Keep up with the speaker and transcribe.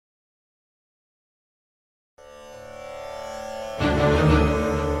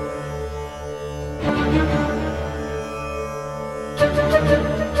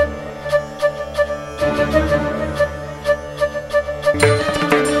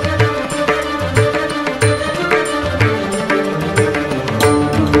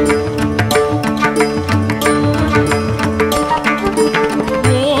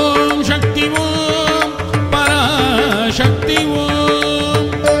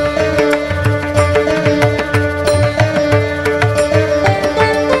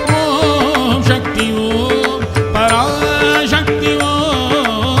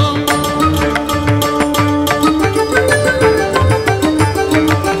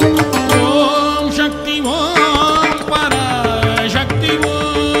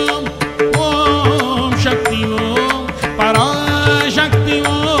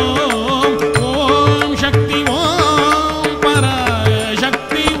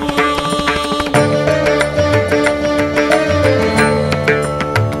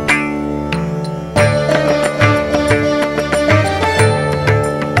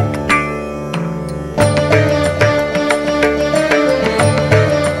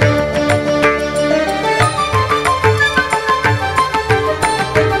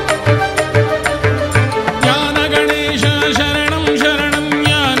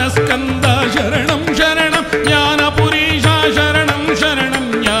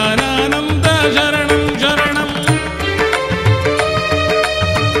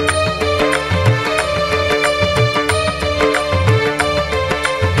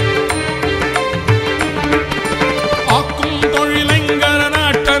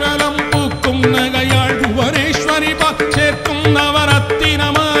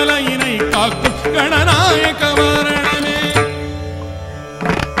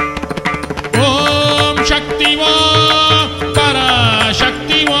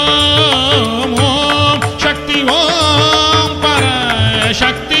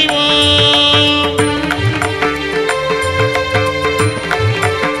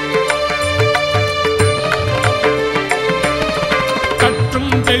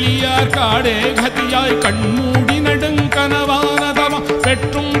கண்ணும் தெளியார் காடே கதியாய் கண்மூடி நடுங்கனவானதவம்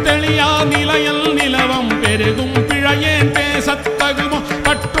பெற்றும் தெளியார் நிலையல் நிலவம் பெருகும் பிழையேன் பேசத்தகுமோ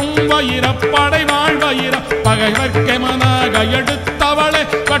பற்றும் வயிறப்படை வாழ்வயிற பகைவர்க்கெமனாக எடுத்தவளே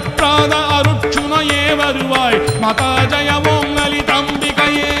கற்றாத அருட்சுனையே வருவாய் மாதா ஜெயவோம்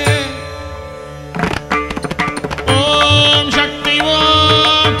லலிதாம்பிகையே. ஓம் சக்தி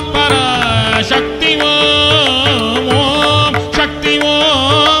ஓம் பராசக்தி ஓம் ஓம் சக்தி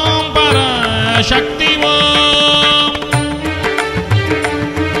ஓம் பராசக்தி ஓம்.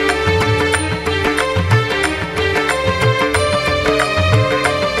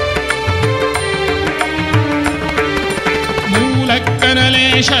 மூலக்கனலே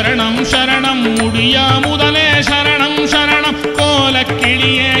சரணம் சரணம் முடியா முதலே சரணம் சரணம்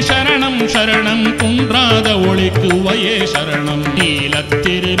கோலக்கிளியே சரணம் சரணம் குன்றாத ஒளிக்குவையே சரணம்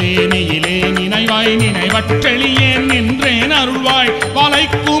நீலத்திருமேனியிலே நினைவாய் நினைவற்றெளியேன் நின்றேன் அருள்வாய்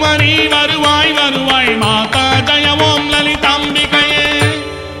வலைக்குமரி வருவாய் வருவாய் மாதா ஜெயவோம் லலிதாம்பிகையே.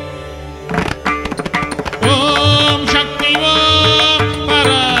 ஓம் சக்தி ஓம்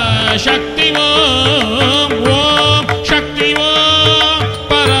பராசக்தி ஓம் ஓம் சக்தி ஓம்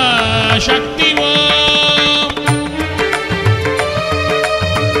பராசக்தி ஓம்.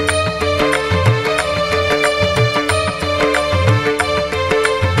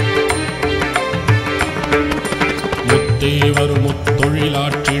 முத்தேவர்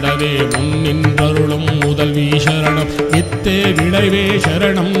முத்தொழிலாற்றிடவே முன்னின்றருளும் முதல்வி சரணம் வித்தே விளைவே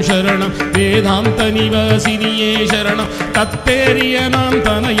சரணம் சரணம் வேதாந்த நிவாசினியே சரணம் தத்தேரிய நான்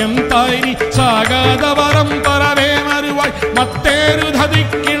தனயம் தாய்னி சாகாத வரம் தரவே மறுவாய் மத்தேரு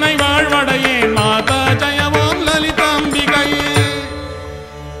ததிக்கிணை வாழ்வடையே மாதா ஜெயவோம் லலிதாம்பிகையே.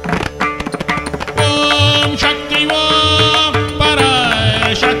 ஓம் சக்தி ஓம்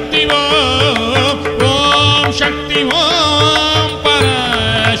பராசக்தி ஓம் ஓம் சக்தி ஓம்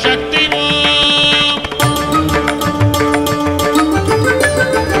பராசக்தி ஓம்.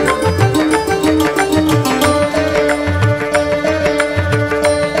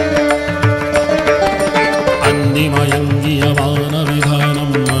 அந்திமயங்கிய வான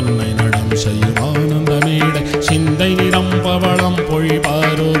விதானம் அன்னை நடம் செய்வானந்த மேடை சிந்தை நிரம்பவளம்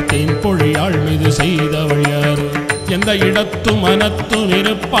பொழிபாரோர் தேன் பொழியாள் மீது செய்தவள் யாரோ எந்த இடத்தும் மனத்தும்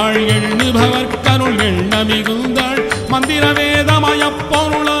இருப்பாள் எண்ணுபவர் கருள் எண்ண மிகுந்தாள் மந்திர வேதமய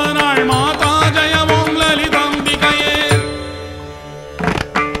பொருளானாள் மாதா ஜெயவோம் லலிதாம்பிகையே.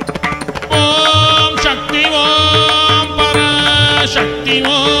 ஓம் சக்தி ஓம் பராசக்தி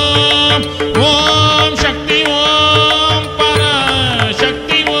ஓம் ஓம் சக்தி ஓம்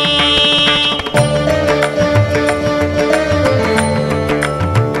பராசக்தி ஓம்.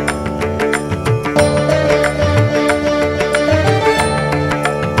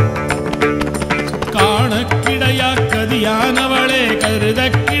 காணக்கிடையா கதியானவளே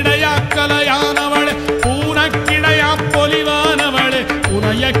கருதக்கிடையா கலையானவளே பூனக்கிடையா பொலிவானவளே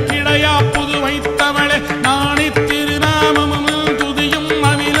புனையக்கிடையா புது வைத்தவளே நாணி திருநாமமும் துதியும்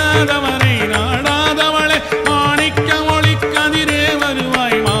அவிலாதவளே நாடாதவளே மாணிக்க மொழி கதிரே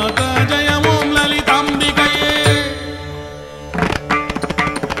வருவாய் மாதா ஜெயவோம் லலிதாம்பிகையே.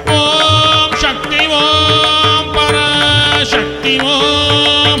 ஓம் சக்தி ஓம் பராசக்தி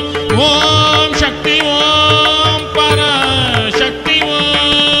ஓம் ஓம் சக்தி ஓம் பராசக்தி ஓம்.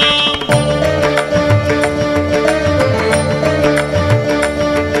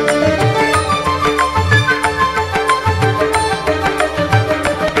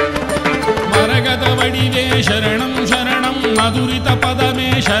 மரகத வடிவே சரணம் சரணம் மதுரித பதமே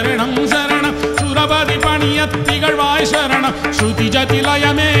சரணம் சரணம் சுரபதி பணியத்திகழ்வாய் சரணம் ஸ்ருதி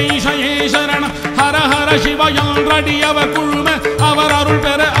ஜதிலயமே இசையே சரணம் ஹர ஹர சிவயன்றடியவ குழும அவர் அருள்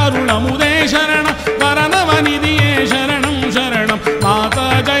பெற அருளமுதே சரணம் வரணவநிதியே சரணம் சரணம் மாதா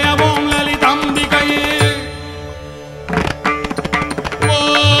ஜெயவோம் லலிதாம்பிகையே.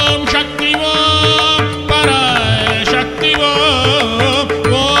 ஓம் சக்தி ஓம் பராசக்தி ஓம்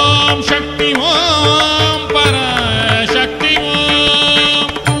ஓம் சக்தி ஓம் பராசக்தி ஓம்.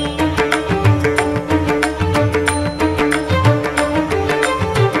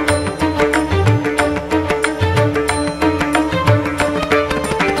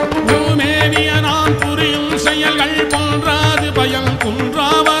 பூமேவிய நான் புரியும் செயல்கள் போன்றாது பயம்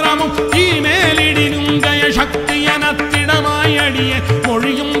குன்றாவரமும் தீமேலிடினும் ஜெய சக்தி எனத்திடமாய் அடியே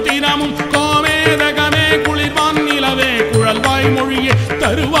மொழியும் தினமும் கோமேதகமே குளிர்வான் நிலவே குழல்வாய் மொழியே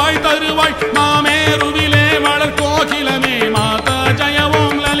தருவாய் தருவாய் மாமேருவிலே வளர் கோகிலமே மாதா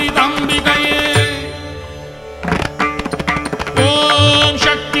ஜெயவோம் லலிதாம்பிகையே. ஓம்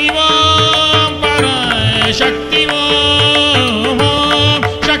சக்தி ஓம் பராசக்தி ஓம் ஓம்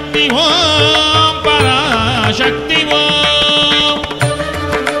சக்தி ஓம் பராசக்தி ஓம்.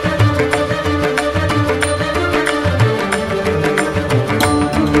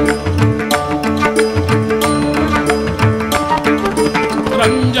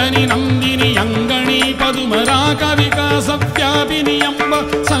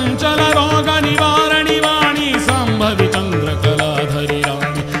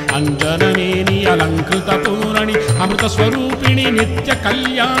 स्वरूपिणी नित्य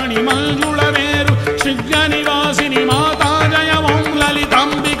कल्याणी मंजुलमेरु श्रीज्ञ निवासिनी माता जय ओं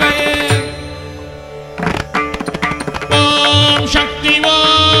ललितांबिकये ओं शक्ति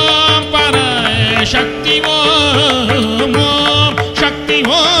ओं पराशक्ति ओं शक्ति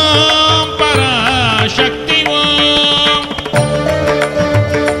ओं पराशक्ति ओं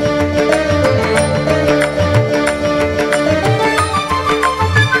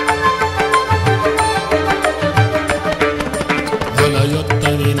कलयुक्त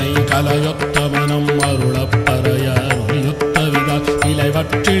विनय कलयुक्त मनम अरुळप्परयरुयुक्त विदा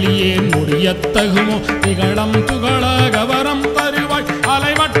इलैवट्टिलियेन मुडियत्तगुमो तिगळम तुगळ गवरम तरुवाय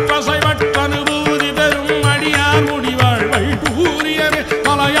अலைவற்ற சைவற்ற அனுபூதி பெறும் அடியார் முடிவாள் வைடூரியமே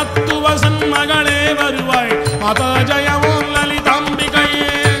கலயத்துவசன் மகளே வருவாய் மாதா ஜய ஓம்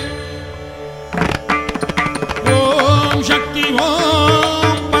லலிதாம்பிகையே ஓம் சக்தி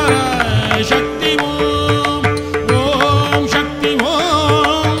ஓம் பராசக்தி ஓம் ஓம் சக்தி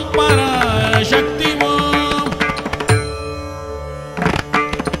ஓம் பராசக்தி ஓம்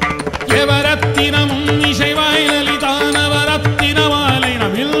எவரத்தினமும் இசைவாய் லலிதானவரத்தினவாலை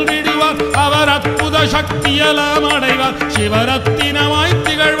நமில் விடுவார் அவர் அற்புத சக்தியெல்லாம் அடைவார் சிவரத்தினமாய்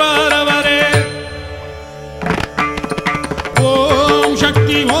திகழ்வார்